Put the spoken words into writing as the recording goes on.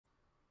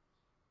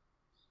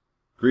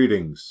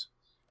Greetings.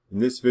 In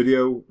this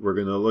video we're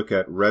going to look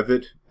at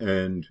Revit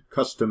and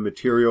custom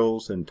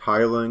materials and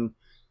tiling,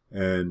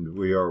 and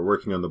we are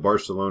working on the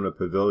Barcelona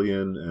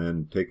Pavilion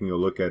and taking a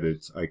look at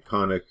its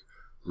iconic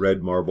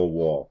red marble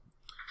wall.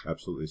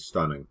 Absolutely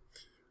stunning.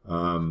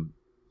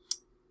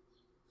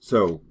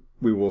 So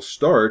we will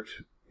start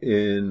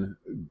in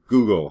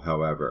Google,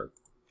 however.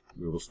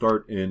 We will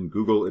start in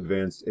Google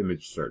Advanced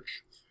Image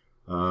Search.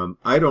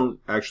 I don't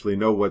actually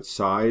know what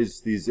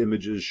size these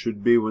images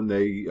should be when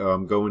they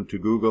go into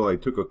Google. I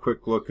took a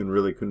quick look and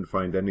really couldn't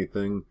find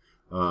anything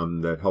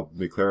that helped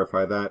me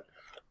clarify that.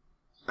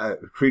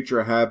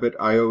 Creature habit,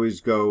 I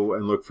always go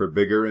and look for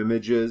bigger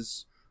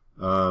images.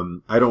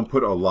 I don't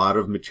put a lot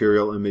of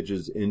material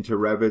images into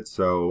Revit,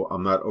 so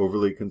I'm not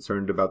overly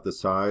concerned about the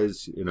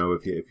size. You know,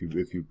 if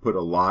you put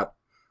a lot,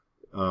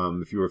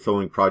 if you were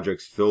filling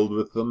projects filled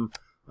with them,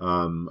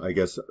 I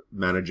guess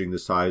managing the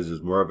size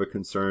is more of a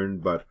concern,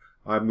 but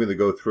I'm going to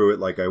go through it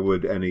like I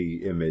would any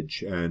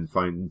image and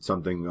find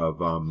something of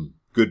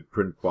good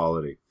print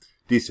quality,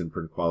 decent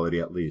print quality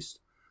at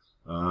least.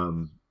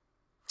 So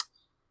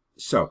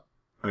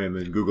I am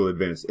in Google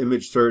Advanced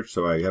Image Search,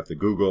 so I have to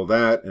Google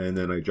that, and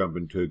then I jump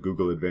into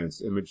Google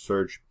Advanced Image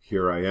Search.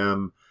 Here I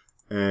am,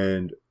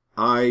 and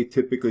I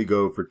typically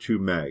go for 2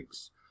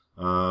 megs.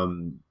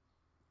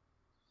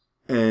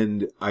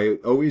 And I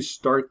always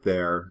start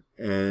there,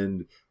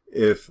 and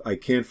if I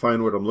can't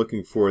find what I'm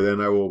looking for, then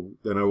I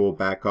will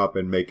back up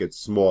and make it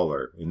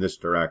smaller in this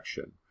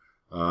direction.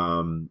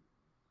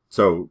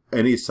 So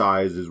any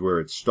size is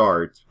where it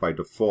starts by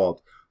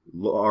default.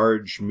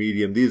 Large,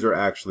 medium, these are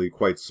actually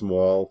quite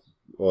small.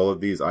 All of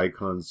these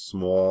icons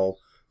small.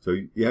 So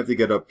you have to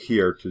get up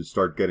here to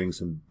start getting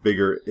some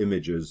bigger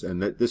images,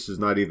 and this is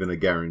not even a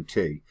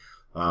guarantee.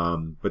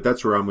 But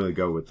that's where I'm going to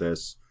go with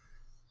this.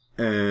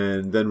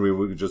 And then we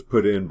will just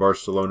put in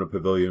Barcelona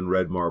Pavilion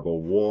red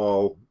marble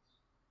wall.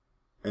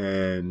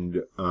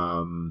 And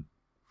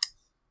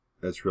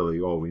that's really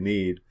all we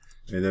need.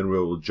 And then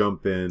we'll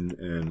jump in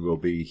and we'll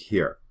be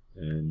here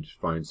and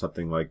find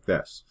something like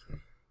this.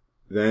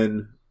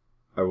 Then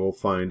I will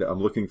find, I'm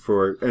looking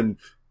for, and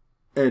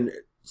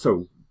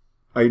so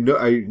I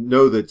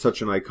know that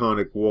such an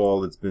iconic wall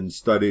that's been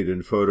studied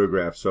and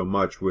photographed so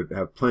much would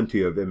have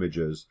plenty of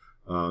images.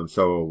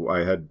 So I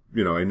had,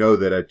 I know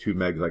that at 2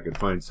 megs I could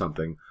find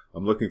something.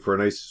 I'm looking for a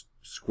nice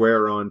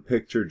square-on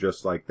picture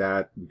just like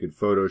that. You could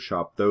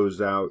Photoshop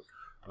those out.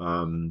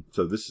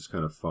 So this is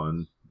kind of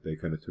fun. They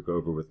kind of took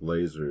over with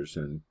lasers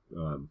and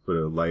put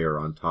a layer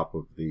on top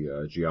of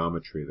the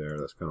geometry there.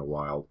 That's kind of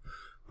wild.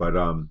 But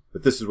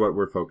this is what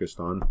we're focused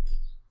on.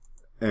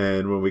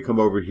 And when we come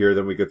over here,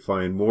 then we could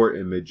find more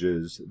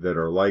images that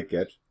are like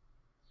it.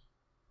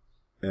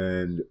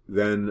 And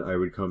then I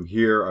would come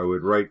here, I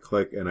would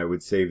right-click, and I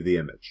would save the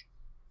image.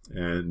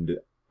 And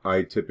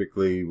I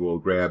typically will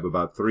grab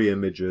about 3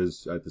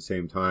 images at the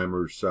same time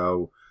or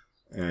so,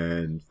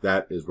 and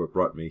that is what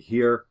brought me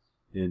here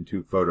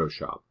into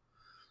Photoshop.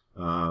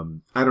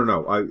 I don't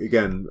know.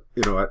 Again,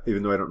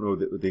 even though I don't know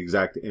what the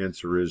exact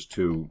answer is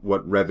to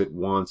what Revit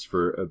wants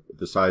for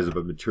the size of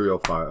a material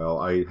file,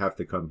 I have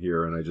to come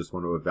here and I just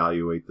want to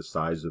evaluate the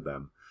size of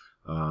them.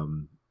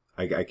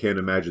 I can't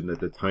imagine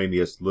that the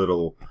tiniest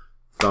little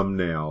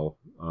thumbnail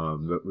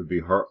that would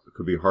be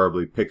could be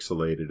horribly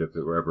pixelated if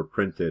it were ever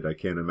printed. I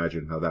can't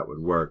imagine how that would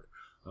work.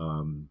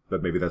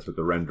 But maybe that's what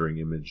the rendering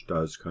image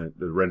does.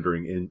 The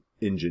rendering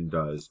engine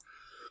does.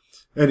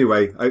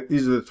 Anyway,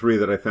 these are the 3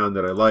 that I found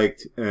that I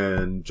liked,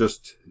 and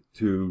just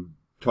to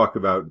talk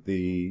about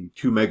the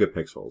 2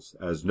 megapixels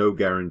as no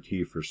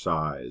guarantee for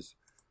size.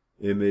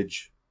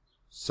 Image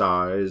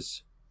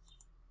size.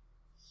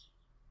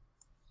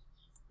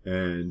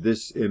 And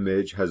this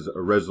image has a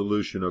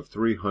resolution of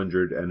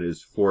 300 and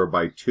is 4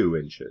 by 2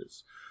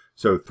 inches.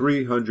 So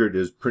 300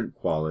 is print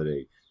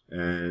quality,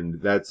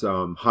 and that's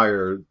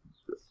higher.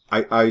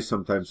 I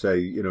sometimes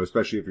say,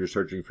 especially if you're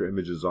searching for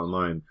images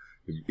online,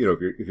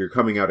 if you're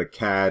coming out of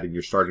CAD and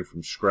you're starting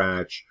from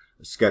scratch,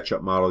 a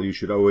SketchUp model, you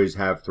should always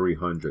have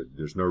 300.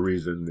 There's no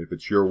reason, if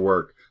it's your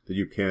work, that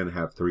you can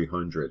have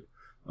 300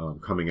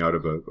 coming out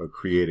of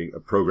creating a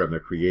program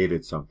that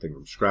created something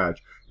from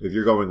scratch. If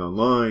you're going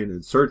online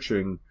and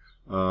searching,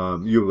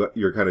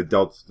 you're kind of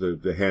dealt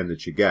the hand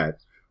that you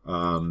get.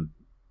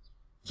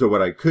 So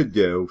what I could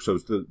do,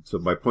 so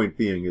my point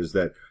being is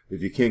that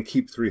if you can't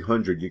keep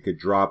 300, you could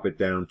drop it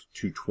down to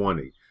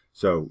 220.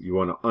 So you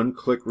want to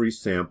unclick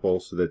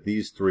resample so that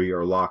these 3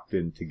 are locked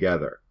in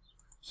together.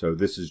 So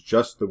this is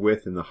just the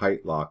width and the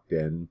height locked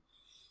in.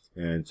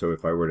 And so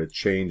if I were to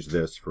change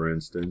this, for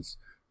instance,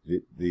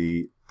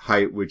 the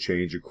height would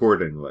change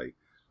accordingly.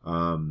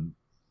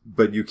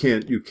 But you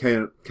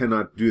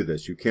cannot do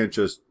this. You can't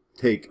just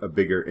take a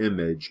bigger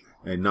image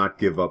and not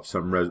give up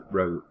some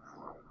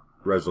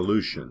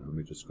resolution. Let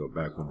me just go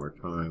back one more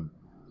time.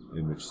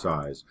 Image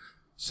size.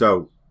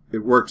 So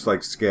it works like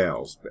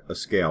a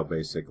scale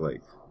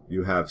basically.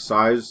 You have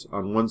size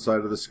on one side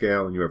of the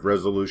scale and you have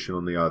resolution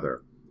on the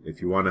other.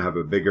 If you want to have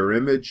a bigger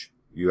image,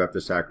 you have to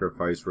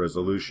sacrifice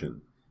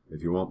resolution.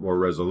 If you want more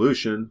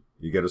resolution,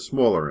 you get a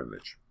smaller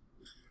image.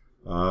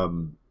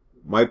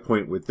 my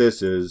point with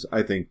this is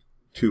I think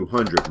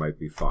 200 might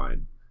be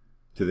fine.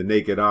 To the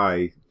naked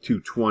eye,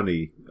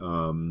 220,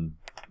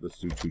 let's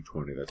do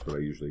 220, that's what I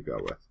usually go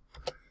with.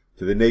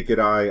 To the naked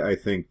eye, I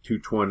think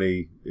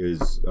 220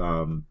 is,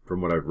 from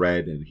what I've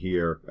read and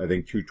hear, I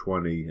think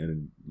 220,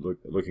 and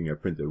looking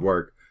at printed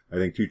work, I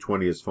think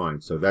 220 is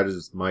fine. So that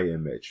is my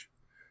image,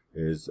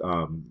 is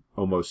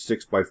almost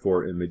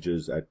 6x4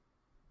 images at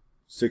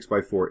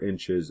 6x4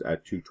 inches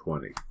at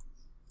 220.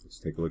 Let's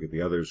take a look at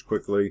the others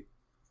quickly.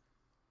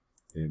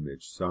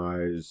 Image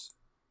size.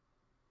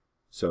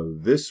 So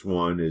this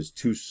one is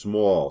too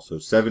small. So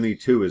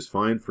 72 is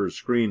fine for a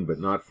screen, but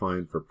not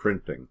fine for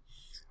printing.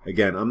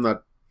 Again, I'm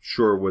not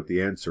sure what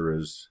the answer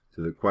is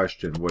to the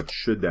question, what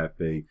should that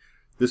be?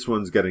 This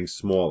one's getting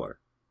smaller.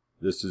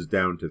 This is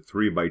down to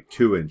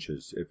 3x2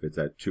 inches if it's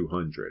at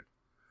 200.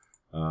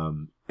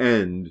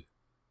 And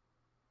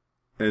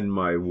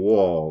my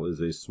wall is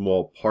a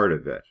small part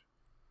of it.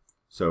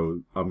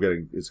 So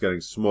it's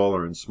getting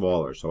smaller and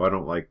smaller. So I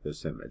don't like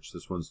this image.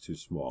 This one's too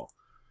small.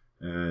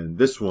 And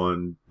this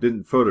one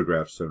didn't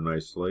photograph so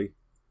nicely.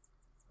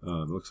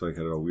 Looks like it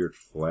had a weird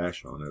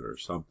flash on it or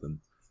something.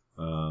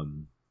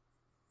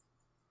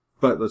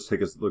 But let's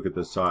take a look at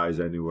the size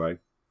anyway.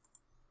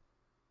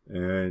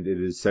 And it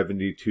is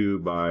 72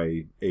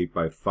 by 8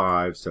 by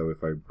 5. So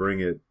if I bring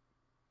it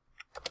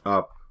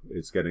up,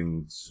 it's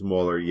getting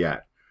smaller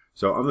yet.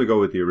 So I'm going to go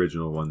with the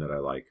original one that I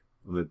like.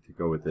 I'm going to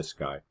go with this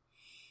guy.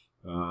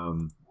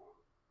 And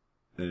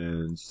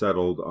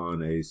settled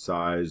on a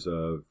size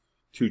of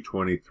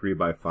 223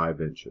 by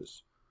 5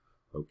 inches.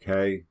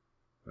 Okay.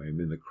 I'm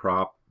in the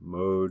crop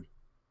mode.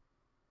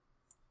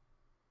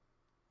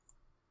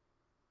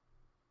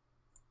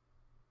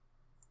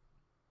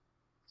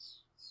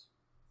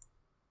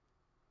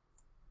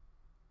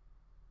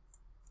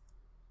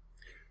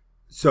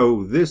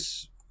 So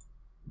this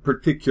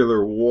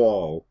particular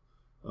wall,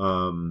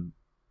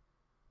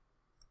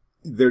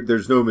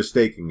 there's no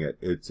mistaking it.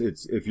 It's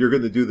if you're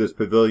going to do this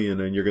pavilion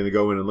and you're going to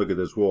go in and look at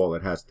this wall,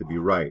 it has to be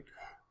right.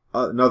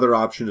 Another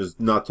option is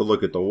not to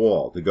look at the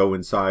wall, to go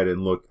inside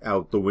and look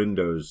out the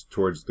windows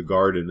towards the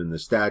garden and the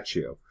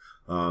statue.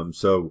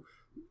 So,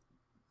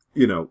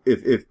 you know,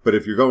 but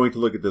if you're going to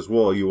look at this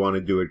wall, you want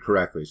to do it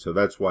correctly. So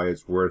that's why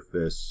it's worth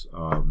this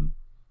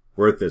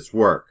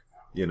work,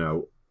 you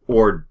know,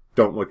 or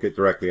don't look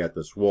directly at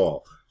this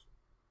wall.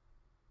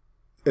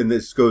 And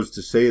this goes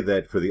to say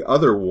that for the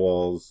other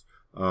walls,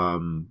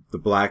 the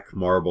black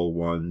marble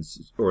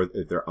ones, or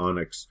if they're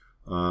onyx,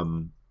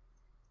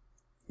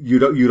 you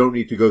don't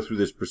need to go through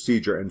this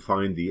procedure and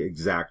find the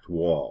exact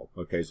wall.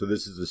 Okay, so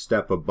this is a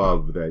step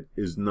above that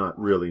is not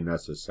really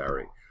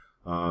necessary.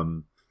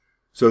 So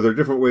there are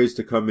different ways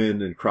to come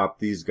in and crop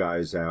these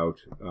guys out.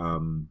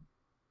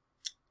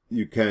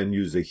 You can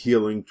use a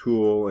healing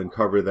tool and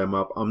cover them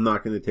up. I'm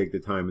not going to take the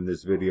time in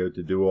this video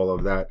to do all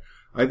of that.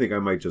 I think I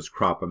might just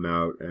crop them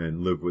out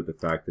and live with the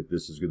fact that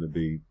this is going to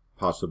be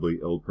possibly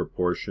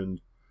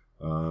ill-proportioned.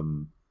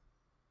 But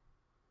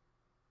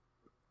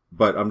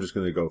I'm just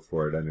going to go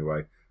for it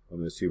anyway. I'm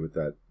going to see what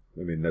that,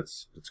 I mean,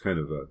 it's kind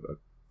of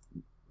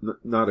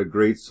not a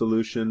great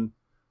solution,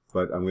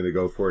 but I'm going to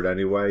go for it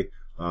anyway,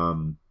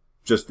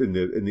 just in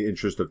the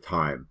interest of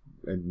time,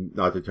 and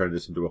not to turn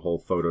this into a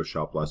whole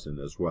Photoshop lesson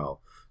as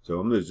well. So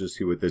I'm going to just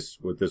see what this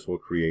will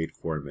create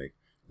for me,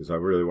 because I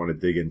really want to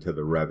dig into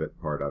the Revit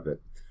part of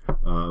it.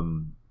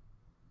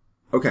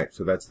 Okay,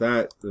 so that's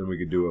that. Then we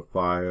could do a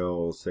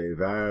file,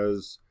 save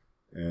as,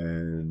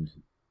 and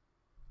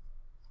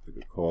we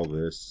could call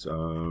this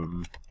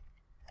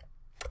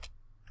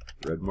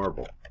red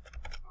marble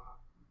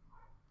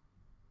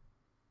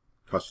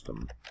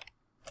custom.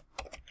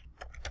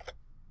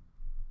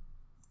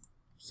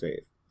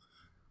 Save.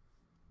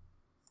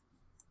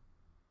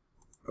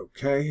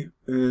 Okay,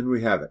 and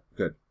we have it.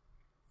 Good.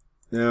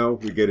 Now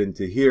we get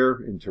into here,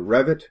 into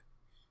Revit,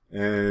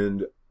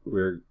 and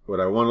what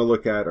I want to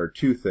look at are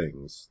two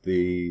things: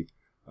 the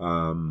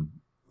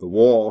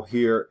wall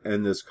here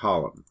and this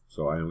column.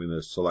 So I'm going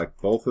to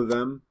select both of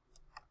them.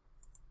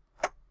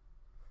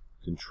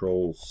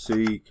 Control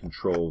C,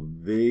 Control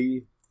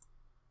V.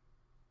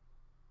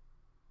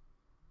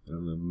 And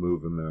I'm going to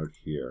move them out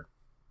here.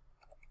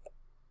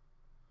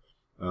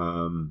 I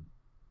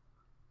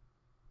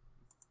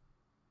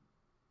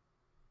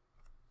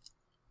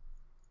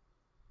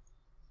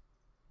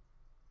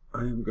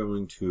am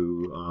going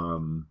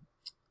to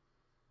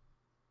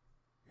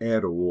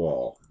add a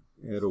wall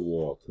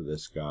to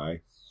this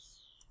guy.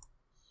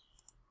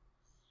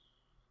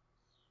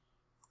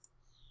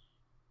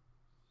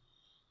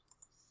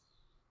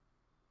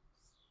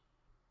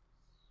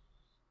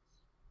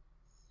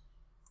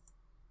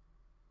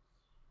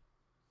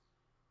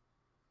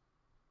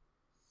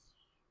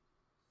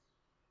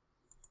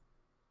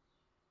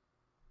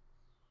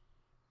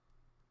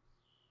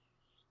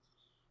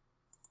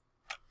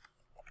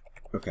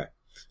 Okay.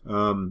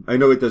 I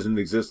know it doesn't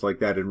exist like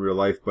that in real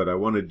life, but I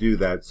want to do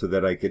that so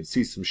that I can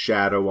see some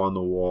shadow on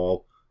the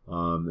wall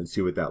and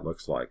see what that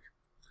looks like.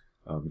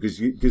 Because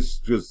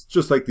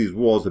just like these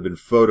walls have been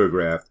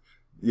photographed,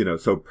 you know,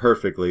 so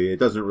perfectly. It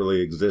doesn't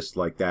really exist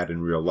like that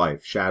in real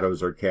life.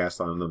 Shadows are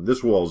cast on them.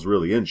 This wall is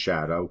really in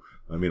shadow.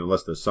 I mean,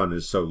 unless the sun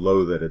is so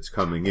low that it's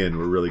coming in,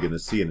 we're really going to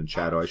see it in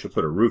shadow. I should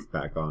put a roof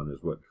back on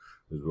is what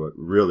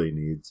really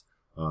needs.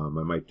 I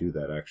might do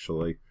that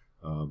actually.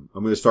 I'm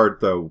going to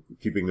start though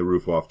keeping the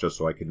roof off just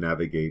so I can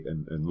navigate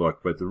and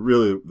look. But the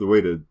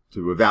way to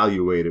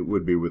evaluate it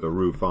would be with a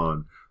roof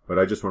on. But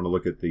I just want to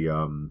look at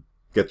the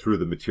get through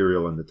the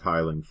material and the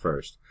tiling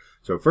first.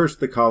 So first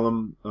the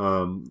column.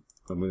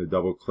 I'm going to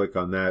double click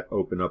on that,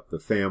 open up the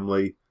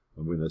family.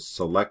 I'm going to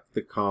select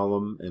the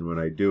column, and when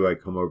I do, I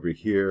come over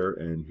here,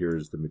 and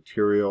here's the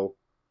material.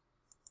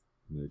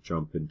 I'm going to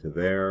jump into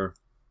there,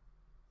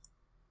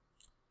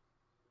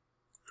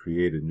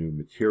 create a new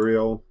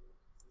material.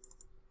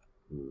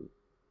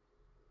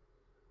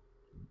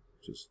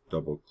 Just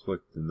double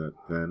clicked and that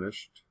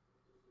vanished.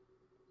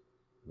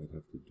 I'd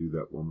have to do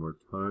that one more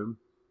time.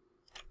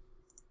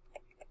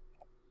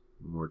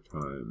 One more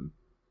time.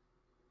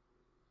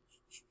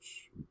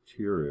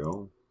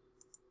 Material,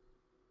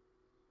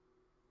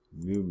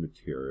 new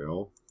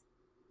material.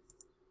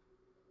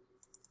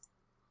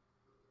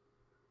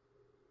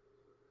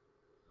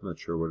 I'm not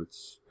sure what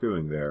it's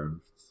doing there.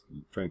 It's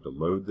trying to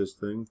load this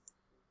thing.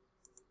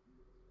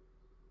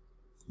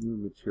 New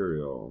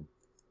material.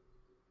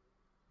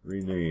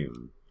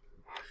 Rename.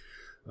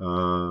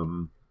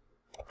 Chrome.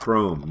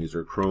 These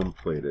are chrome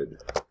plated.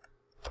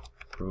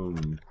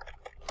 Chrome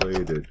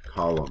plated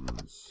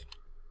columns.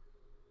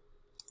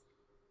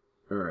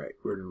 All right,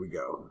 where did we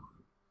go?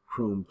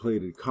 Chrome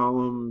plated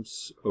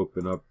columns.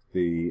 Open up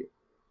the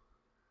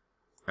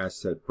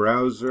asset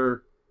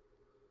browser.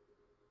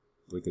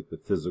 Look at the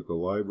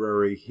physical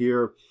library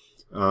here.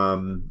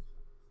 Let's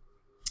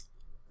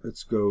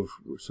go.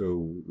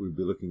 So we'd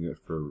be looking at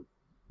for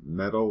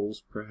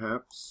metals,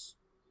 perhaps.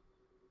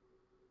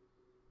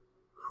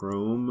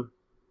 Chrome.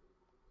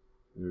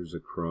 There's a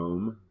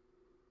chrome.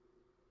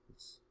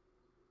 Let's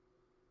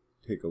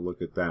take a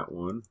look at that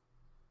one.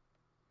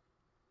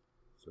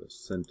 So I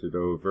sent it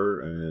over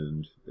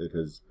and it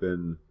has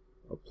been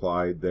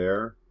applied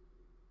there.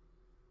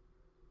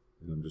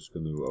 And I'm just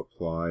going to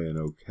apply and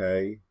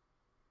OK.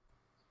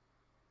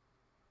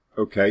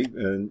 Okay,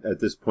 and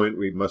at this point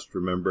we must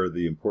remember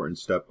the important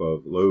step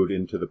of load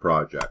into the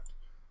project.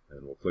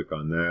 And we'll click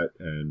on that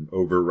and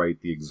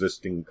overwrite the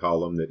existing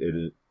column that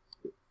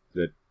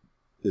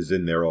is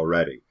in there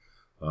already.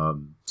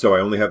 So I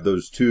only have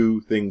those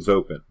two things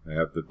open. I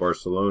have the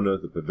Barcelona,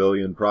 the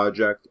Pavilion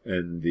project,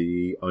 and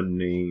the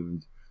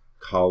unnamed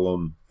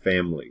column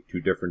family,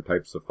 two different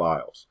types of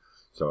files.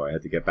 So I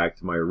had to get back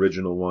to my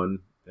original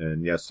one,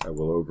 and yes, I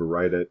will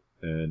overwrite it,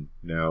 and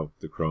now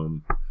the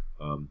Chrome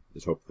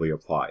is hopefully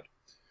applied.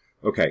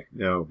 Okay,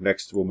 now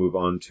next we'll move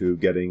on to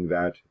getting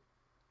that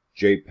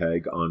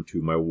JPEG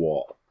onto my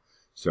wall.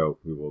 So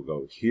we will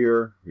go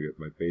here. We have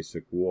my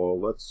basic wall.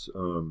 Let's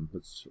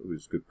it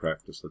was good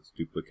practice. Let's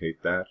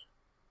duplicate that.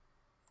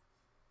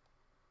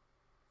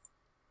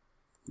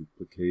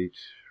 Duplicate,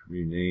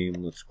 rename.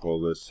 Let's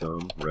call this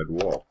red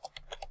wall.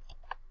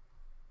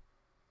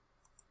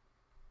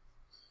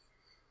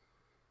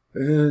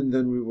 And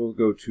then we will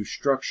go to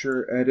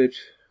structure, edit,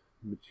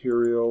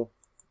 material,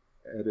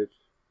 edit,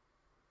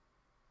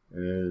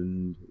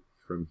 and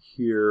from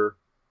here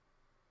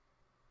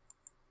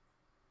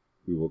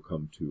we will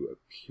come to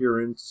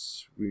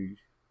appearance. We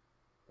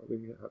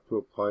probably have to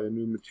apply a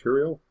new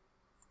material.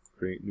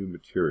 Create new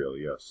material,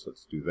 yes,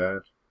 let's do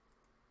that.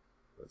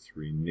 Let's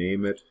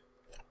rename it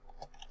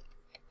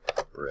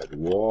red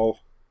wall.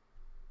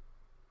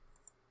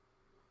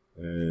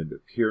 And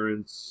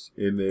appearance,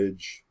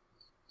 image.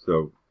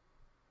 So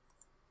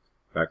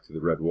back to the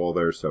red wall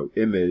there. So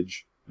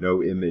image,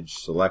 no image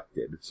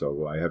selected.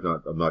 So I'm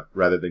not,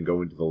 rather than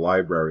go into the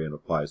library and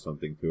apply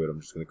something to it,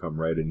 I'm just going to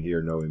come right in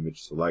here, no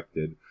image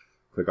selected.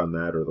 Click on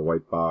that or the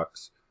white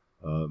box.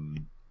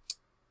 And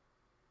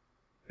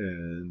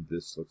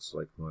this looks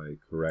like my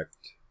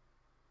correct.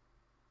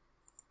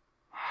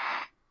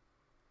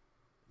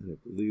 And I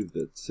believe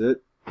that's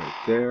it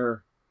right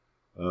there.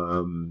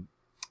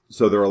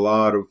 So there are a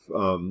lot of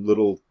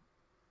little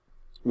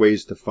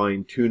ways to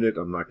fine-tune it.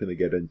 I'm not going to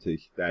get into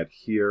that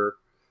here.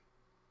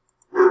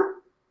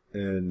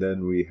 And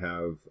then we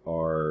have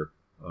our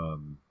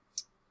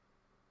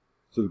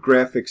so the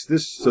graphics.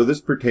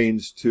 This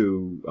pertains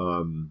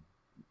to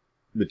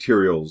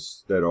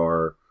materials that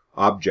are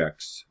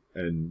objects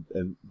and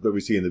that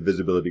we see in the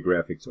visibility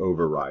graphics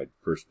override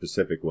for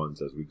specific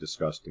ones, as we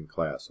discussed in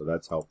class. So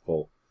that's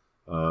helpful.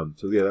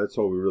 So yeah, that's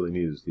all we really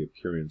need is the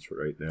appearance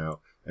right now.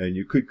 And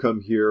you could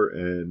come here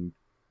and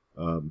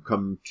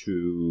come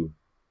to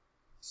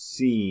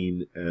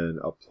scene and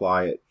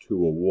apply it to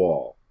a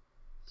wall.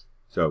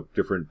 So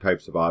different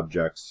types of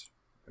objects.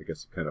 I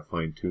guess it kind of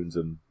fine tunes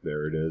them.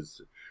 There it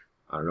is.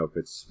 I don't know if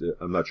it's,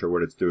 I'm not sure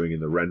what it's doing in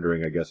the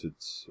rendering. I guess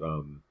it's,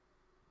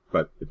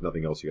 but if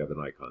nothing else, you have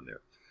an icon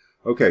there.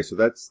 Okay, so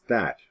that's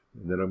that.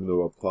 And then I'm going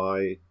to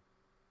apply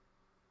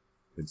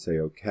and say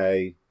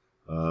OK.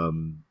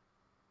 The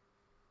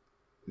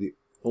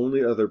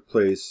only other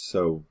place,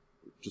 so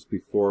just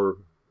before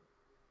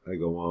I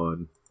go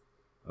on,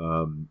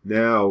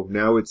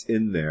 Now it's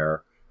in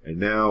there, and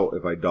now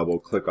if I double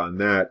click on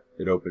that,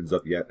 it opens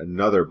up yet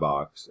another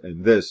box.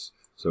 And this,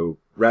 so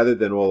rather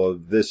than all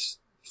of this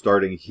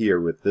starting here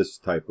with this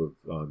type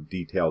of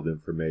detailed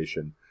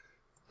information,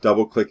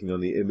 double clicking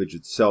on the image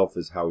itself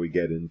is how we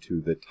get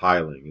into the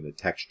tiling and the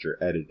texture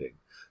editing.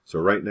 So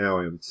right now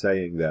I'm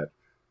saying that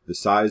the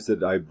size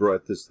that I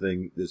brought this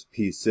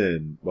piece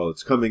in, well,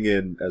 it's coming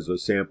in as a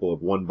sample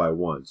of 1 by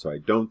 1, so I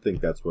don't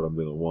think that's what I'm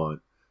going to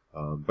want.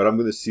 But I'm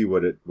going to see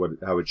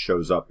how it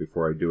shows up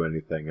before I do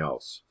anything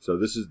else. So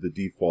this is the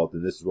default,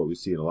 and this is what we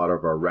see in a lot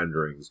of our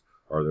renderings,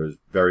 are those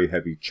very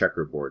heavy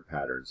checkerboard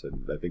patterns,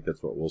 and I think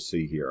that's what we'll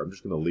see here. I'm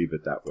just going to leave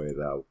it that way,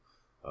 though,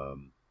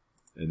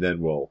 and then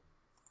we'll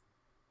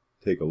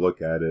take a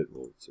look at it.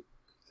 We'll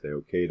say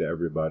okay to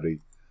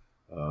everybody.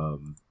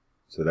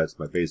 So that's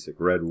my basic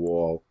red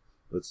wall.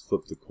 Let's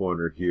flip the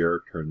corner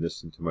here, turn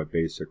this into my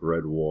basic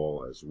red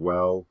wall as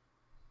well.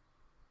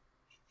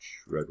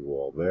 Red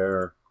wall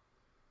there.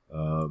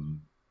 I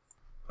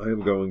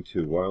am going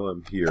to, while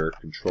I'm here,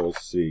 Control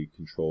C,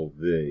 Control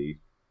V.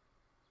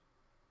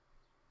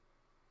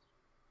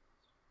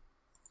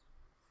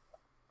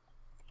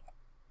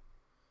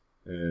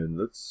 And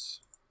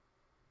let's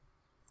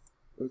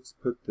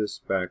put this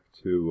back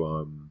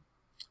to,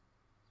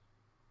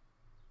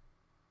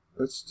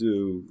 let's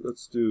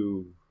just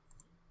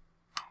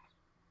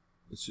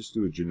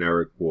do a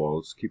generic wall.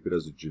 Let's keep it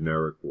as a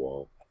generic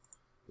wall.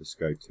 This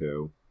guy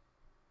too.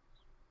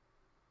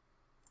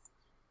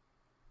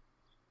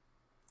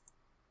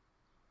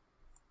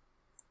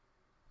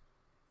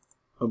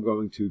 I'm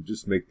going to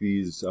just make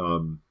these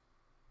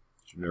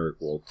generic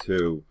wall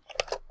 2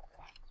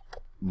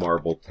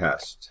 marble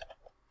test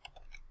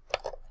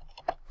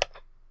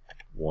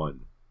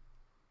 1.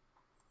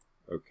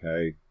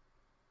 Okay.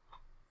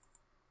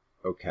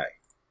 Okay.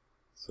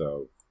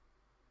 So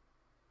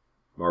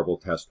marble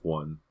test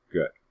 1.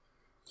 Good.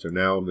 So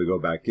now I'm going to go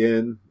back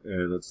in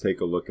and let's take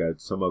a look at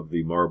some of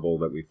the marble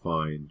that we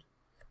find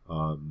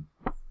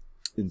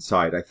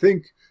inside. I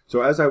think,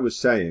 so as I was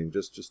saying,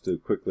 just to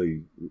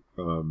quickly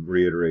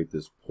reiterate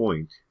this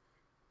point,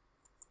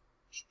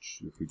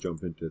 if we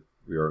jump into,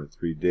 we are in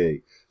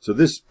 3D. So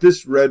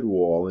this red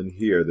wall in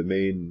here, the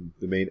main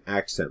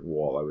accent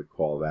wall, I would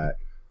call that.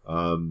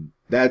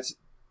 That's,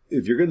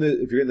 if you're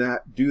gonna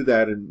do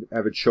that and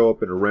have it show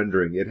up in a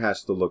rendering, it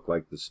has to look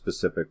like the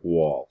specific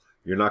wall.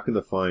 You're not going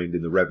to find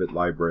in the Revit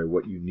library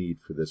what you need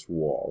for this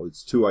wall.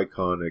 It's too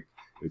iconic.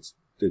 It's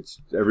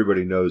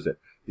everybody knows it.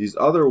 These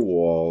other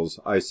walls,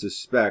 I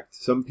suspect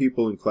some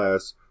people in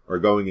class are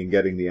going and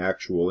getting the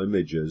actual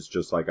images,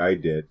 just like I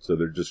did. So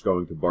they're just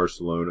going to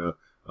Barcelona,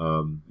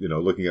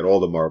 looking at all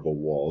the marble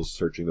walls,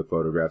 searching the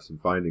photographs and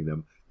finding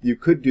them. You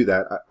could do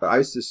that.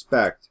 I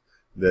suspect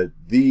that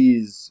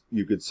these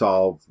you could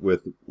solve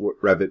with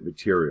Revit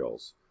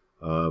Materials.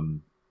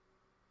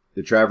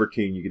 The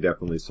travertine you could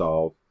definitely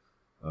solve.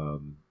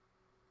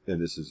 And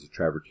this is a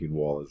travertine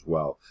wall as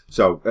well.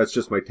 So that's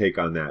just my take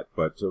on that.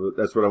 But so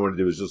that's what I want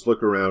to do, is just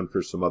look around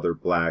for some other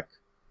black,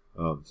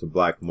 some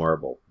black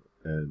marble.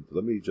 And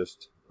let me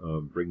just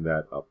bring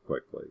that up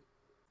quickly.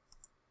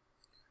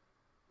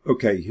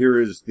 Okay, here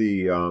is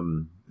the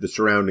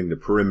surrounding, the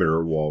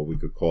perimeter wall, we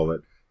could call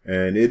it,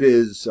 and it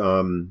is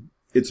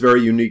it's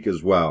very unique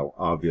as well.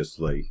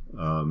 Obviously,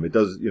 it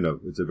does,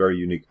 it's a very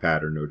unique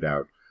pattern, no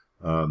doubt.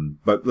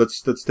 But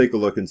let's take a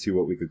look and see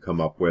what we could come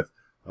up with.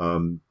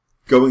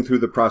 Going through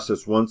the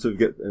process once of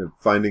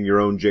finding your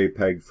own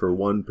JPEG for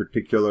one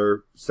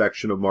particular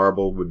section of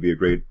marble would be a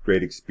great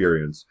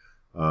experience.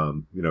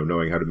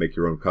 Knowing how to make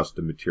your own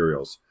custom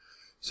materials.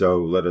 So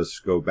let us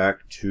go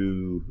back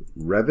to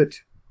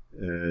Revit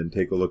and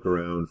take a look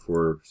around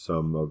for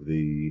some of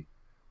the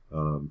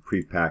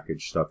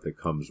prepackaged stuff that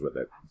comes with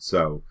it.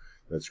 So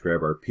let's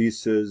grab our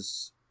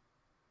pieces.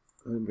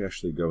 I'm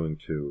actually going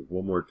to,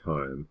 one more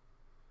time,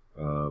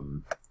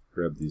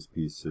 grab these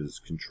pieces,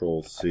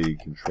 Control C,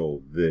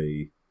 Control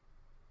V.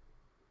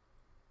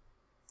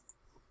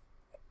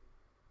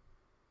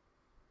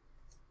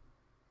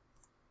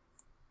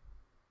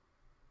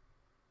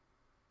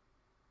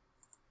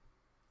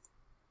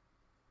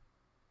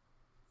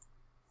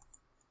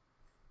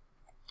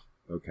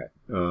 Okay,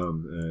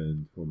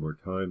 and one more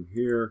time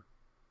here.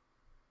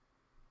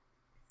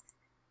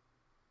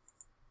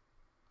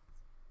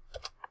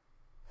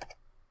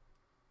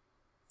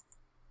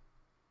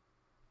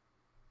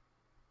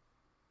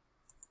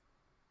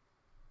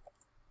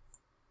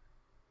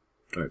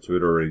 All right, so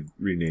it already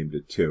renamed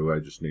it 2. I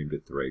just named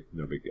it 3.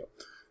 No big deal.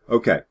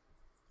 Okay,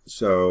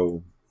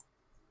 so,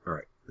 all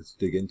right, let's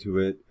dig into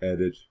it.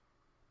 Edit,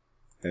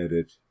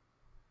 edit,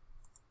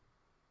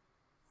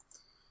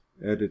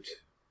 edit.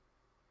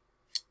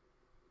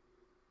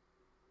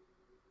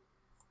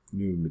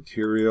 New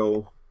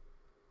material.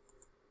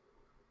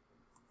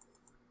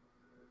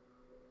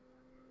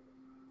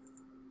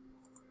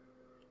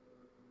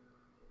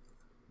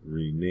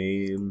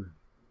 Rename.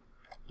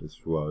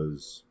 This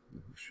was, I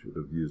should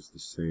have used the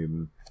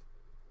same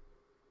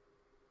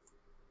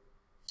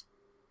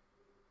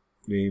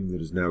name that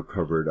is now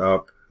covered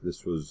up.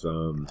 This was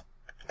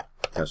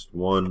test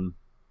 1.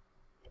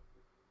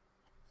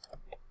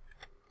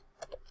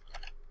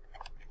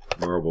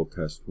 Marble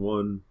test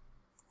 1.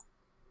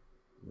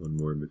 One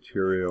more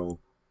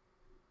material.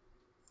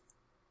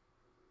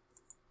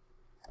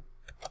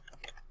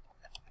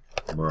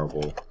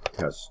 Marble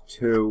test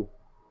 2.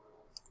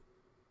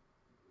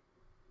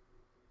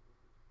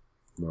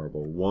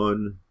 Marble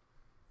 1.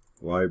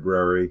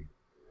 Library.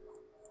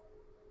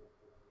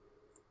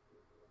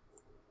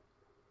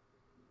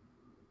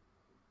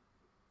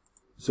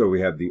 So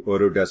we have the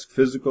Autodesk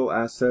physical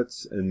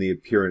assets and the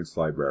appearance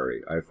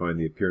library. I find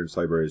the appearance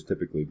library is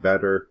typically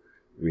better.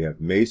 We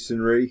have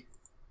masonry,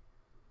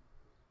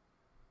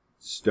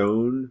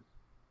 stone,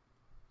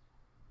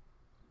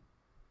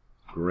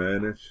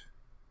 granite,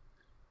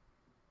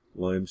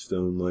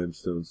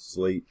 limestone,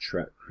 slate,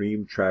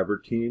 cream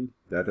travertine.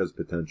 That has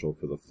potential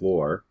for the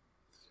floor.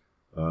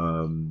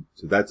 So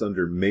that's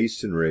under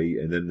masonry,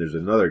 and then there's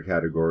another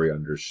category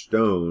under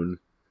stone,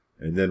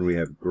 and then we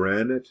have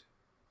granite,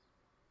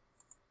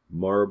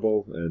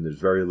 marble, and there's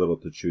very little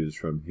to choose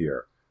from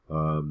here.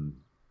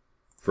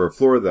 For a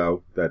floor,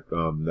 though, that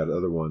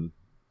other one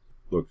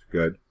looked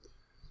good.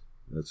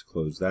 Let's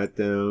close that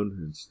down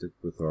and stick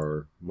with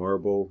our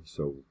marble.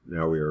 So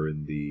now we are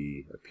in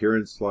the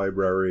appearance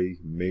library,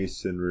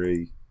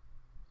 masonry,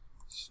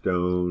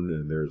 stone,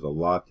 and there's a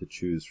lot to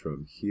choose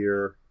from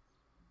here.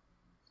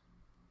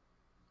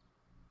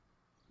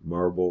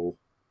 Marble,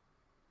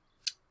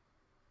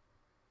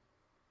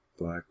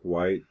 black,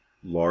 white,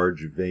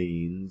 large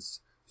veins.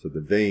 So the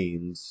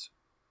veins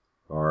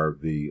are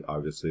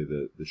obviously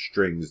the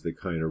strings that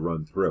kind of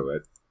run through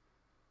it.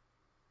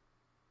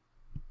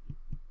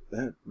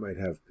 That might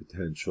have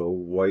potential.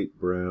 White,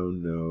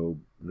 brown,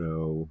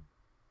 no.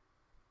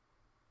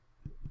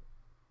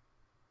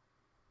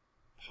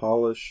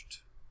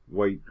 Polished,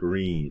 white,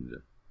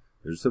 green.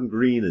 There's some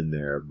green in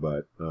there,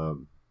 but not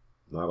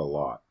a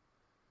lot.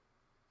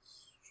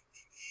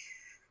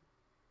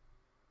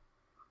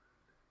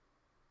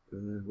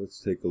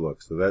 Let's take a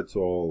look. So that's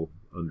all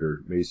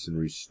under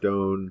masonry,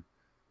 stone,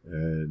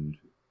 and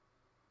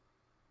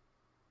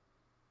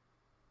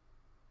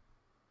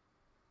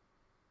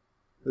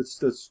let's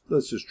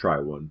just try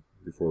one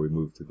before we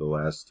move to the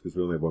last, because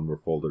we only have one more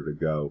folder to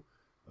go.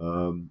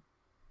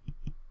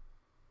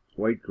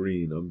 White,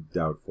 green, I'm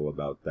doubtful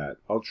about that.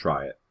 I'll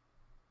try it.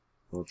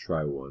 I'll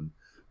try one.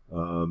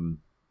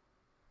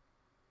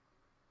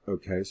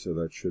 Okay, so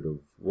that should have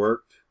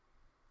worked.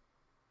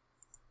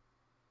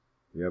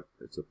 Yep,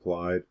 it's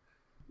applied.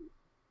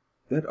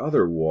 That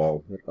other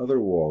wall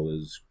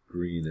is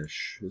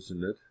greenish,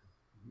 isn't it?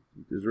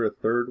 Is there a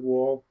third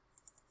wall?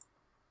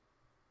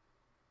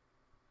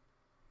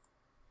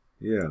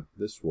 Yeah,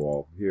 this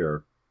wall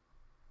here.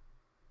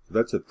 So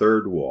that's a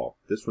third wall.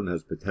 This one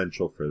has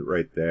potential for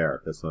right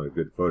there. That's not a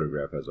good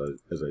photograph as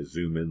I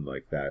zoom in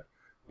like that.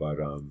 But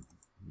let me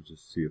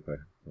just see if I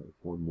have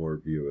one more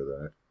view of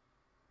that.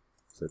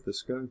 Is that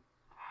this guy?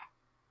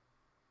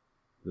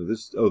 No,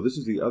 this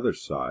is the other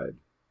side.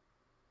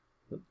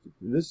 I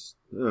guess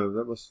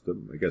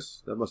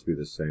that must be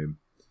the same.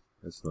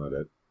 That's not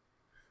it.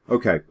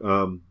 Okay,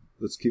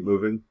 let's keep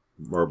moving.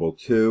 Marble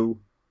 2.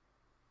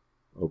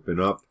 Open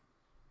up.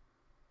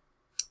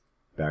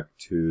 Back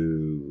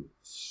to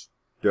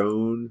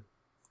stone,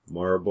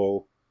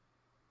 marble.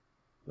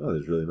 Oh,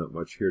 there's really not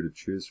much here to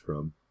choose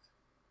from.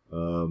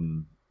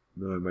 No,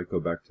 I might go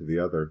back to the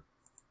other.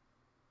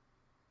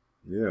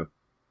 Yeah,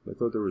 I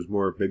thought there was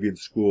more. Maybe in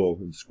school.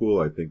 In school,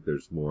 I think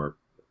there's more.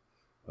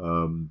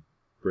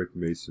 Brick,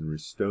 masonry,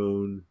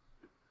 stone,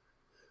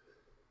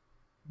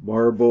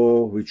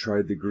 marble. We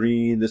tried the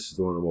green. This is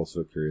the one I'm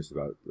also curious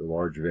about. The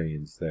large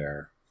veins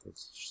there.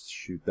 Let's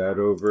shoot that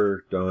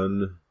over.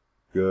 Done.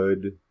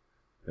 Good.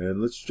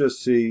 And let's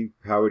just see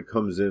how it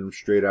comes in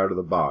straight out of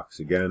the box.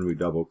 Again, we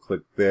double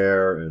click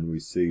there and we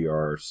see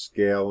our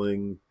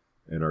scaling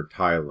and our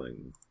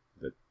tiling,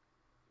 the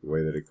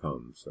way that it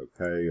comes.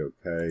 Okay,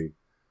 okay,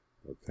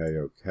 okay,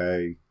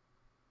 okay.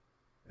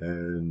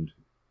 And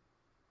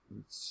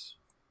let's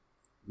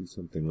do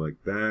something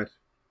like that.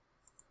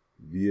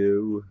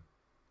 View,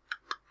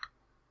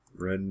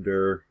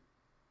 render,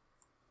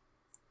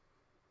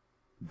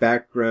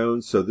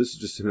 background. So this is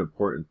just an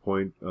important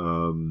point.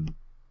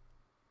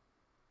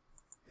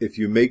 If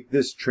you make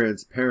this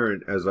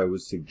transparent, as I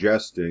was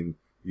suggesting,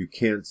 you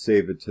can't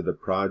save it to the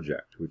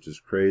project, which is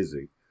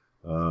crazy.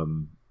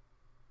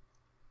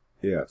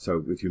 Yeah,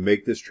 so if you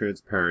make this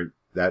transparent,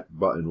 that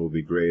button will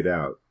be grayed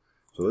out.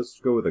 So let's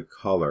go with a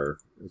color.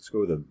 Let's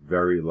go with a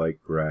very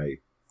light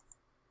gray.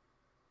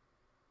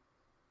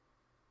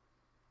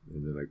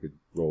 And then I could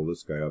roll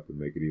this guy up and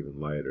make it even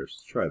lighter. So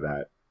let's try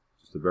that.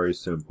 Just a very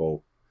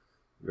simple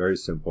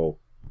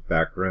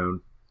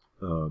background.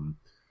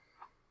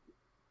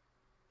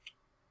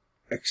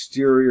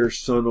 Exterior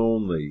sun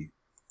only.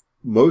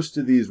 Most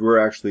of these we're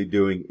actually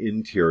doing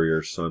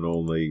interior sun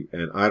only,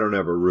 and I don't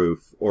have a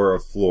roof or a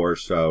floor,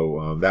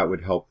 so that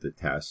would help the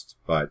test.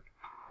 But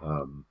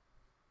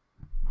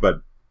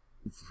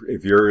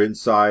if you're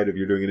inside, if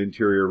you're doing an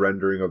interior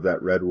rendering of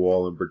that red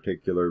wall in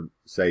particular,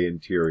 say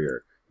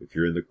interior. If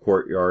you're in the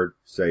courtyard,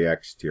 say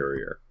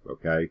exterior.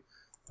 Okay,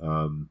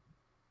 I'll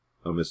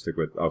stick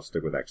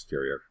with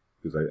exterior.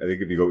 because I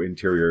think if you go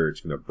interior,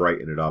 it's going to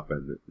brighten it up,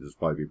 and it'll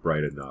probably be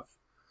bright enough.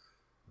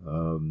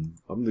 I'm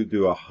going to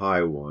do a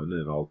high one,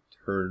 and I'll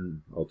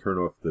turn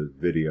off the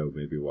video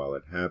maybe while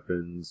it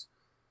happens.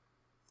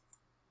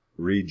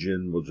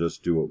 Region, we'll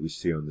just do what we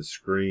see on the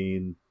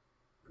screen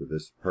for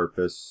this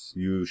purpose.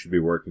 You should be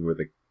working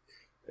with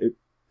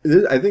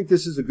I think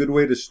this is a good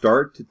way to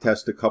start, to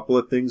test a couple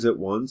of things at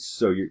once,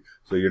 so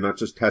you're not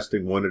just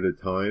testing one at a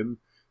time.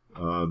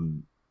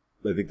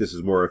 I think this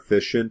is more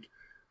efficient.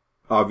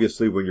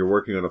 Obviously, when you're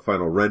working on a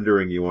final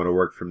rendering, you want to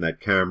work from that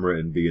camera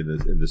and be in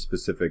the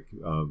specific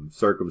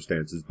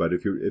circumstances. But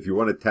if you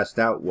want to test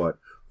out what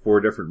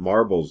 4 different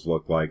marbles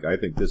look like, I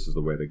think this is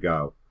the way to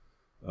go.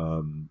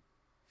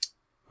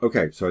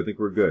 Okay, so I think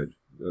we're good.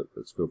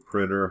 Let's go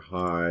printer,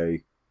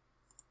 high.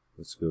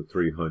 Let's go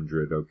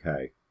 300,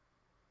 okay.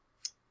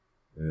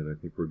 And I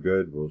think we're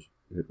good. We'll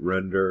hit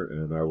render,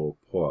 and I will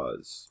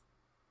pause.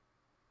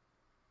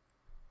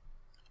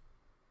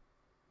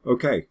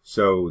 Okay,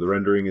 so the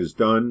rendering is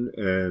done,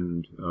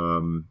 and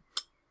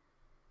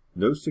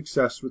no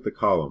success with the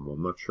column.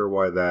 I'm not sure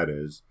why that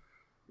is.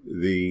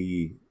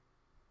 The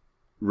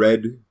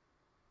red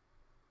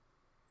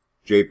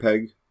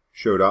JPEG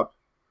showed up.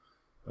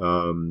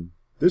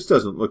 This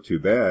doesn't look too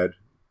bad.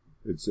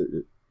 It's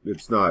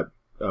not.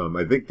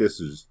 I think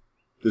this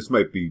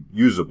might be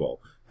usable.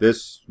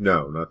 This,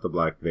 no, not the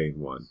black vein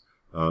one.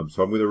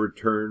 So I'm going to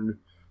return.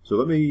 So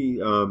let me,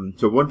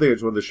 so one thing I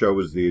just wanted to show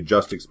was the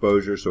adjust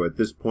exposure. So at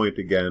this point,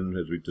 again,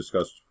 as we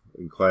discussed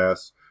in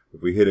class,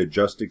 if we hit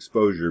adjust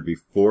exposure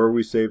before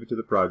we save it to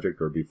the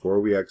project or before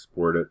we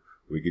export it,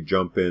 we could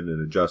jump in and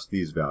adjust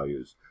these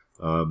values.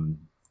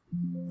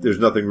 There's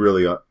nothing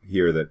really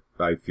here that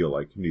I feel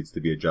like needs to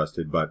be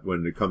adjusted, but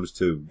when it comes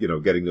to,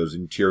 getting those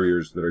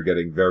interiors that are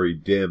getting very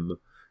dim,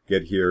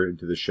 get here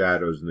into the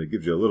shadows, and it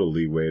gives you a little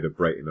leeway to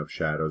brighten up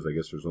shadows. I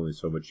guess there's only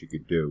so much you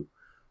could do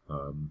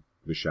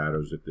with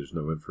shadows. If there's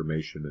no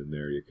information in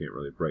there, you can't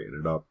really brighten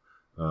it up.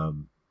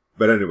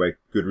 But anyway,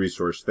 good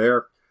resource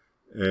there.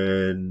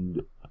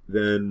 And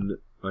then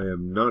I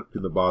am not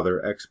going to bother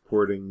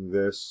exporting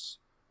this.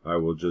 I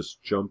will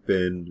just jump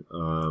in.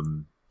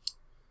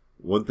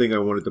 One thing I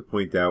wanted to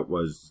point out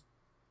was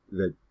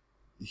that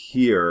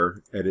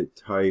here, edit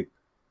type,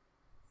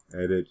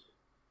 edit,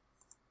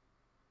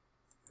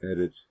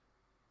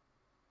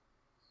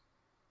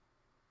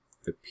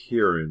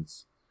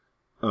 appearance.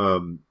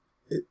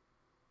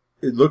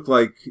 It looked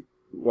like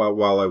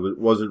while I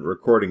wasn't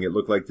recording, it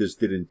looked like this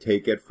didn't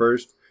take at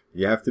first.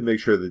 You have to make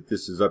sure that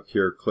this is up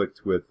here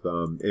clicked with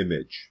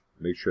image.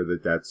 Make sure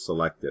that that's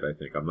selected. I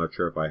think I'm not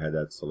sure if I had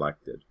that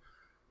selected.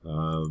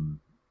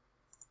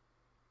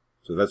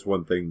 So that's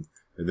one thing.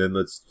 And then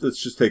let's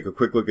just take a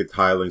quick look at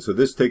tiling. So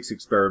this takes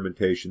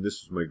experimentation.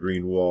 This is my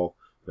green wall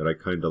that I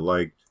kind of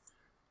liked.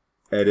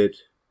 Edit.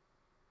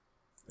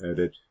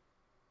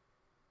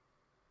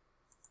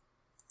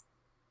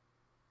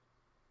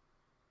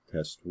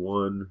 Test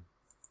 1,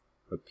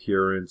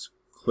 appearance,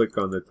 click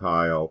on the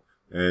tile,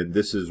 and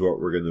this is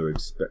what we're going to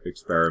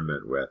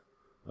experiment with.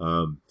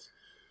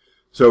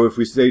 So if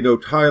we say no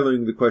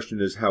tiling, the question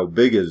is, how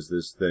big is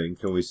this thing?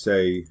 Can we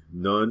say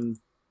none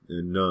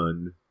and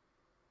none?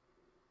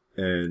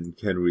 And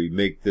can we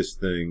make this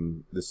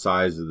thing the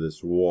size of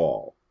this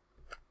wall,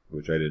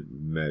 which I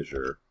didn't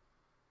measure?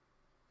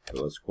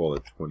 So let's call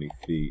it 20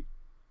 feet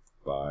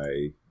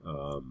by,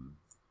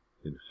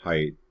 in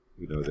height,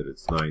 we know that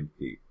it's 9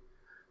 feet.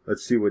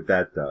 Let's see what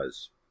that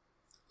does.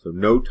 So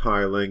no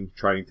tiling,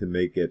 trying to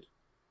make it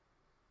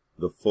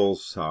the full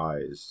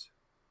size.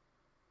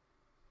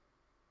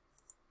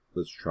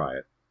 Let's try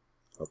it.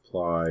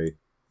 Apply,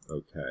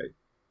 okay.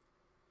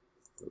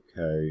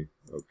 Okay,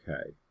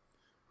 okay.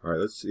 All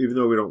right, even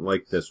though we don't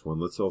like this one,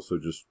 let's also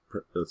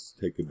let's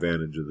take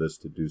advantage of this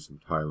to do some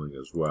tiling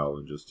as well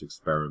and just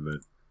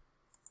experiment.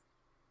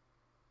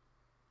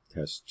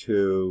 Test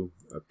 2,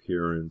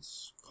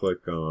 appearance,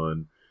 click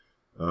on.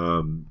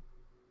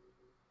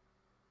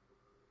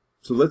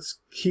 So let's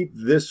keep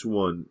this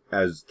one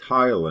as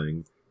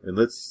tiling, and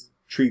let's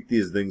treat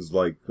these things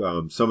like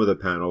some of the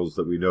panels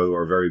that we know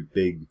are very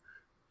big,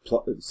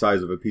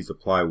 size of a piece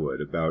of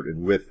plywood. About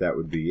in width, that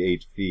would be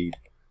 8 feet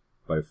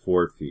by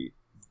 4 feet.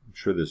 I'm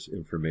sure this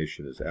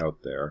information is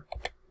out there.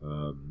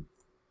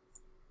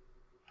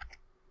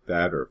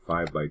 That or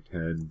 5 by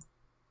 10,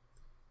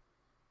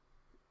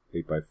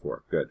 8 by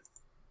 4. Good.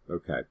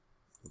 Okay.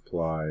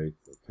 Apply.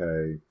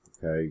 Okay.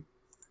 Okay.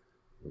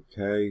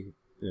 Okay.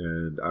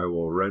 And I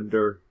will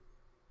render.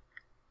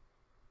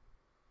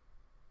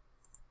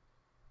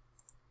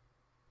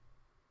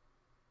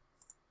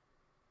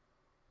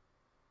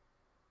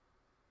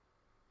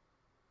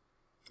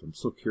 I'm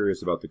still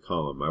curious about the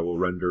column. I will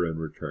render and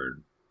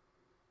return.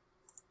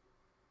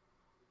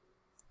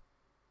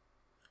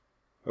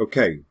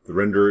 Okay, the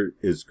render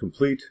is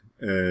complete,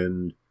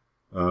 and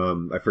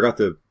I forgot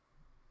to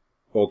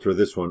alter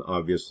this one,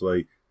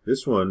 obviously.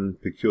 This one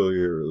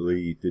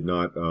peculiarly did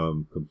not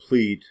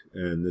complete,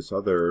 and this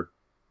other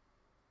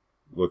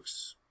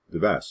looks the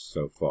best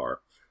so far.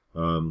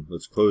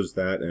 Let's close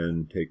that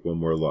and take one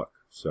more look.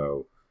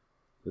 So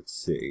let's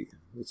see.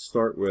 Let's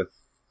start with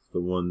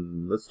the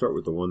one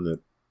that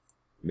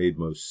made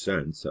most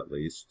sense, at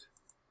least.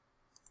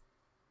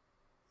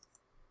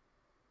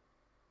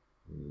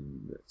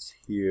 And that's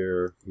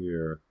here,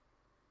 here.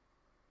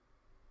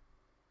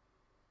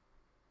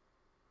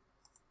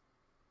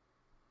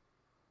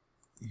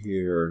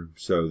 Here.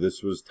 So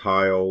this was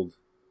tiled,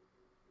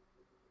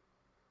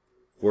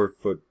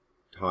 4-foot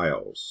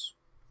tiles.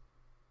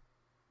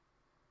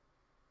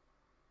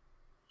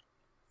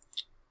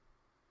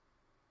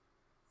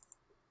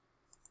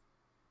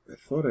 I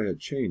thought I had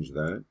changed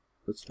that.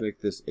 Let's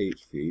make this 8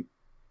 feet.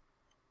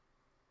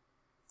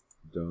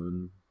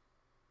 Done.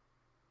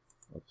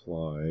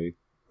 Apply.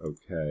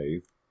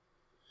 Okay.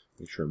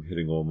 Make sure I'm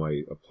hitting all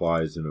my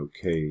applies and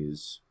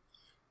okays.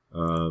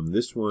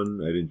 This one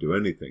I didn't do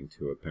anything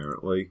to,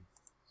 apparently.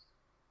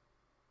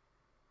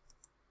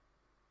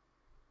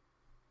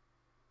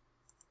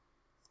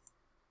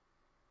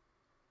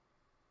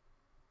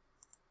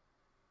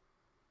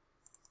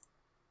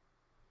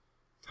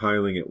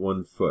 Tiling at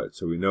 1 foot,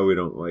 so we know we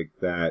don't like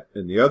that.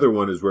 And the other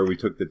one is where we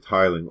took the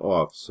tiling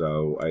off,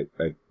 so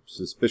I'm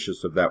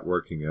suspicious of that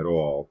working at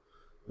all.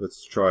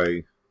 Let's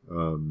try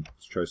some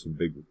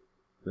big.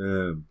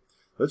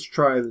 Let's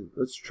try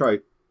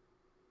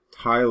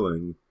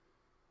tiling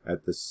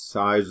at the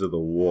size of the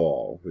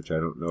wall, which I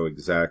don't know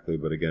exactly,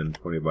 but again,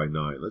 20 by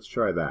 9. Let's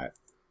try that.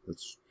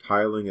 Let's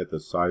tiling at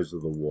the size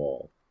of the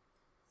wall.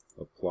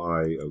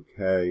 Apply,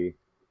 okay.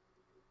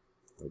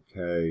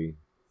 Okay.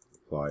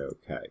 Apply,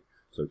 okay.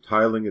 So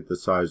tiling at the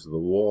size of the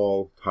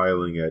wall,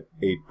 tiling at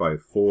 8 by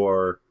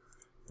 4,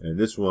 and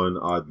this one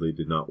oddly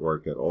did not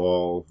work at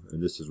all, and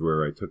this is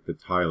where I took the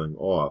tiling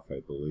off,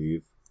 I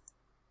believe.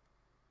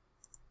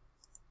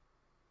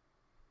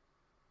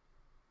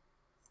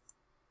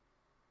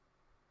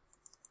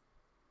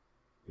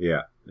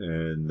 Yeah,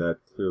 and that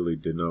clearly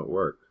did not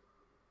work.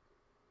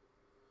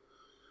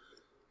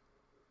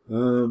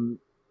 And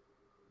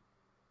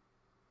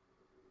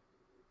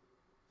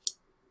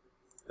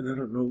I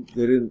don't know,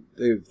 they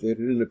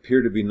didn't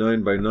appear to be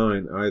 9 by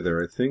 9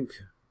 either. I think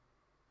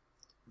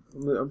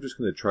I'm just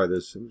going to try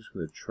this. I'm just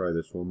going to try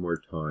this one more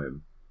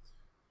time.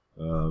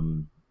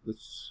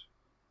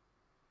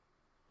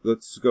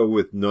 Let's go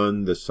with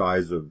none the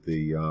size of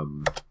the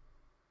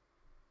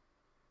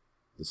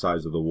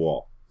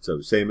wall.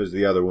 So same as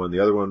the other one. The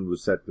other one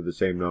was set for the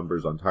same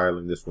numbers on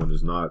tiling. This one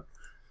is not.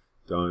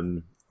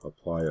 Done.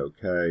 Apply.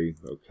 Okay.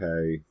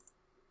 Okay.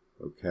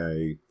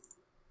 Okay.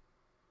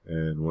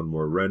 And one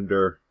more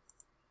render.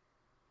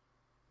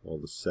 All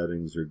the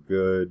settings are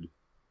good.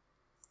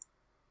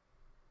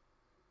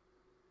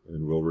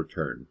 And we'll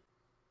return.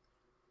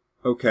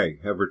 Okay,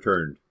 have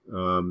returned.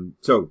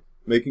 So,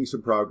 making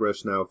some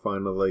progress now,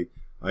 finally.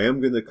 I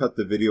am going to cut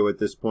the video at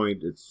this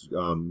point. It's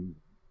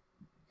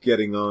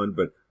getting on,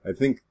 but I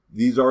think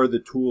these are the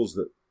tools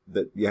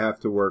that you have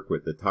to work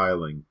with, the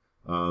tiling.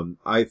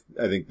 I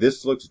think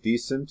this looks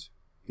decent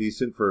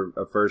for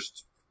a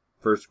first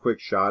quick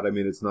shot. I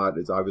mean, it's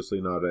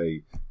obviously not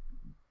a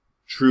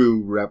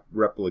true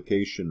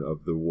replication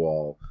of the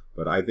wall,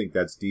 but I think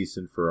that's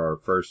decent for our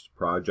first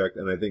project,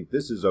 and I think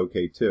this is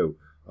okay too.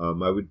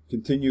 I would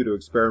continue to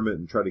experiment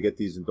and try to get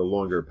these into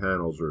longer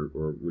panels,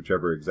 or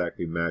whichever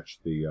exactly match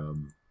the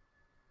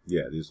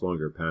yeah, these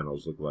longer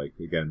panels look like,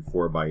 again,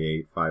 4 by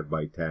 8, 5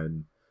 by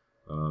 10,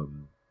 4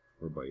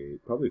 by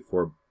 8, probably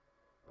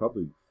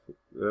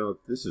well,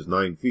 if this is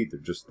 9 feet, they're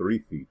just 3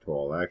 feet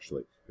tall,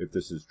 actually. If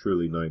this is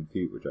truly 9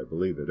 feet, which I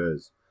believe it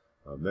is,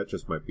 that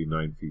just might be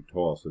 9 feet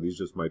tall. So these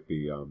just might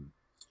be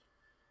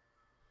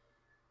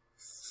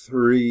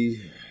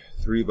 3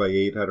 by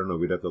 8. I don't know.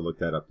 We'd have to look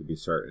that up to be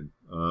certain.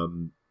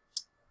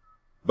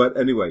 But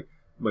anyway,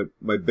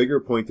 my bigger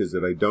point is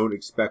that I don't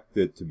expect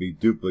it to be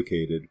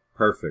duplicated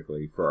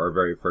perfectly for our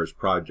very first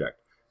project.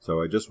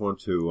 So I just want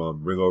to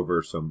bring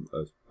over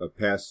a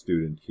past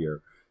student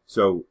here.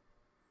 So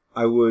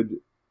I've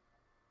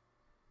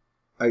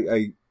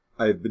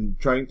been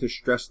trying to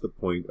stress the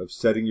point of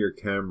setting your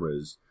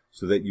cameras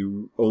so that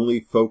you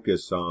only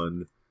focus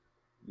on,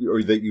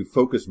 or that you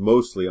focus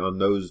mostly on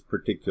those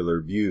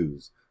particular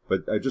views.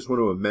 But I just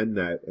want to amend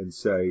that and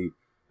say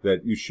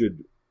that you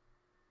should,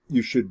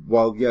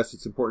 while yes,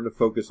 it's important to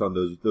focus on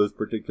those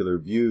particular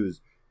views,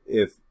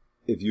 if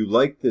you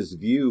like this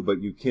view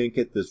but you can't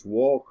get this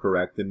wall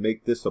correct, then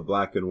make this a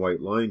black and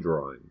white line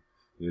drawing.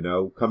 You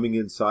know, coming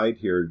inside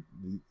here,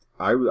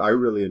 I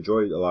really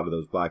enjoyed a lot of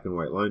those black and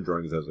white line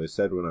drawings, as I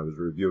said when I was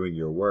reviewing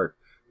your work.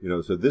 You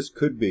know, so this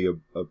could be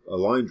a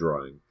line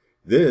drawing.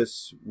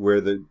 This, where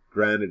the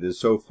granite is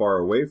so far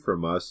away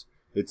from us,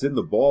 it's in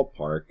the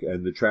ballpark,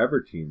 and the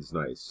travertine's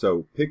nice.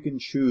 So pick and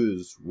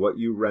choose what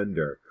you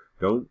render.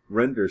 Don't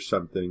render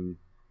something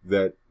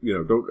that, you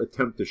know, don't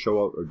attempt to show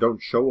off, or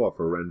don't show off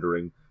a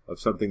rendering of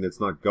something that's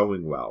not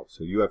going well.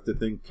 So you have to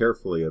think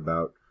carefully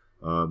about,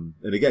 and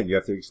again, you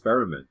have to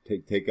experiment.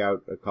 Take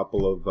out a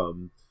couple of,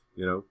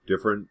 you know,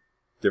 different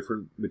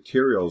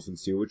materials and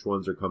see which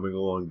ones are coming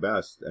along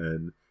best,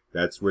 and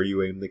that's where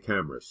you aim the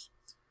cameras.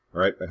 All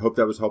right, I hope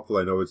that was helpful.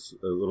 I know it's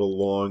a little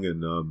long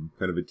and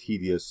kind of a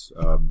tedious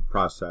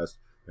process,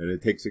 and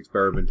it takes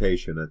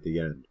experimentation at the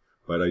end.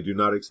 But I do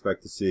not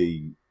expect to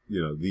see,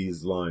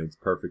 these lines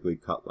perfectly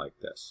cut like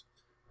this.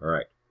 All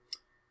right.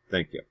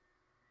 Thank you.